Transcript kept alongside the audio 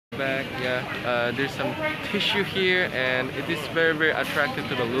Yeah, there's some tissue here, and it is very attractive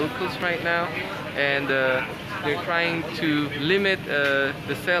to the locals right now, and they're trying to limit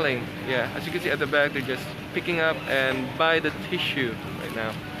the selling. Yeah, as you can see at the back, they're just picking up and buy the tissue right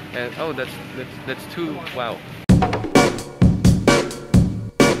now. And oh, that's too wow.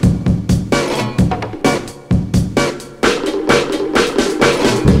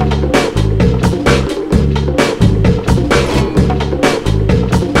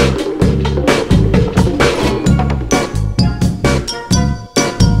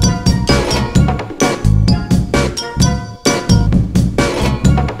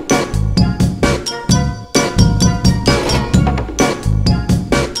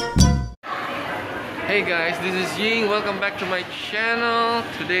 Hey guys, this is Ying. Welcome back to my channel.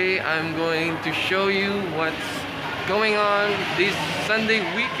 Today I'm going to show you what's going on this Sunday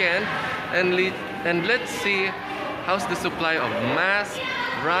weekend, and let's see how's the supply of masks,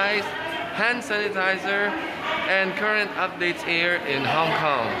 rice, hand sanitizer, and current updates here in Hong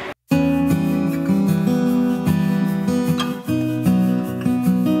Kong.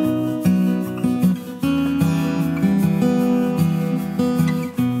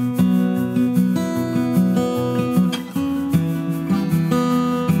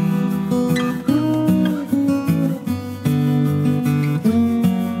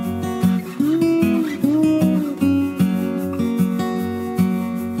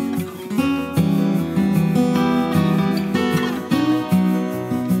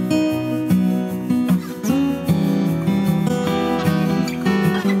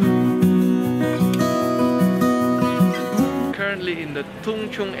 In the Tung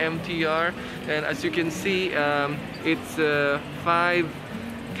Chung MTR, and as you can see, it's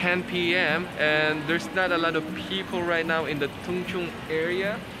 5:10 p.m. and there's not a lot of people right now in the Tung Chung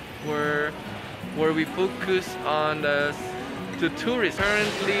area where we focus on the tourists.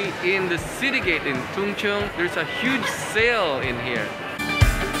 Currently in the city gate in Tung Chung, there's a huge sale in here.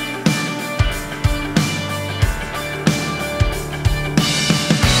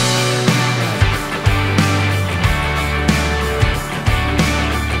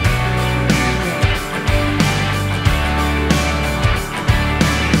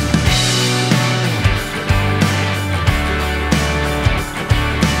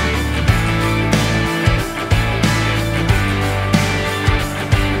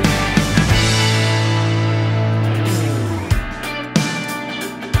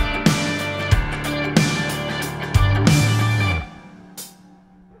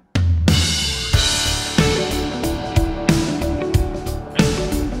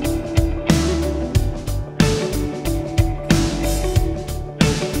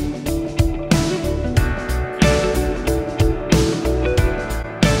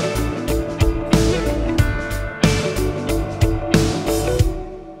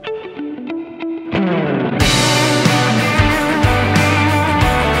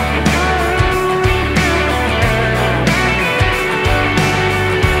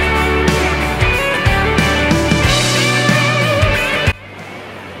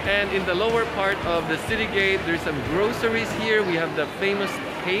 In the lower part of the city gate, there's some groceries here. We have the famous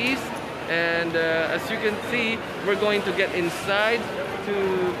paste, and as you can see, we're going to get inside to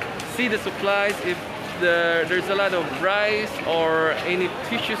see the supplies, if there's a lot of rice or any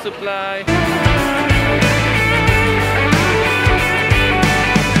tissue supply.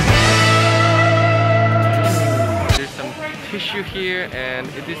 There's some tissue here, and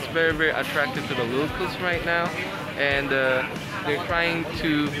it is very attractive to the locals right now, and they're trying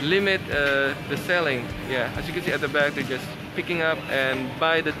to limit the selling. Yeah, as you can see at the back, they're just picking up and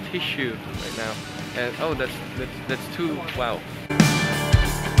buy the tissue right now. And oh, that's too wow.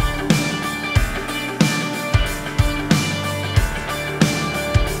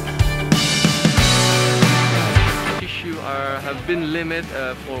 Tissue have been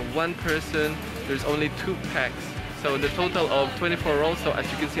limited for one person. There's only 2 packs. So the total of 24 rolls. So as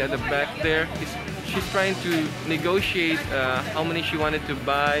you can see at the back there, she's trying to negotiate how many she wanted to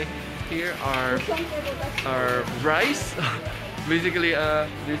buy. Here are rice. Basically,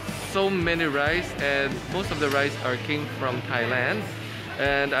 there's so many rice, and most of the rice came from Thailand.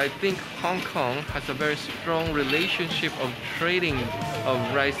 And I think Hong Kong has a very strong relationship of trading of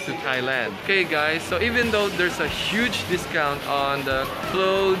rice to Thailand. Okay guys, so even though there's a huge discount on the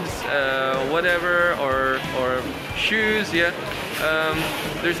clothes, whatever, or shoes, yeah,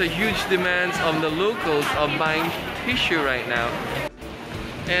 there's a huge demand on the locals of buying tissue right now.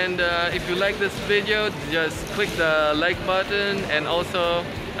 And if you like this video, just click the like button and also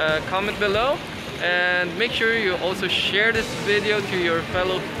comment below. And make sure you also share this video to your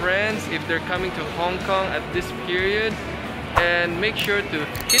fellow friends if they're coming to Hong Kong at this period. and make sure to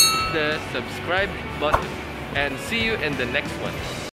hit the subscribe button, and see you in the next one.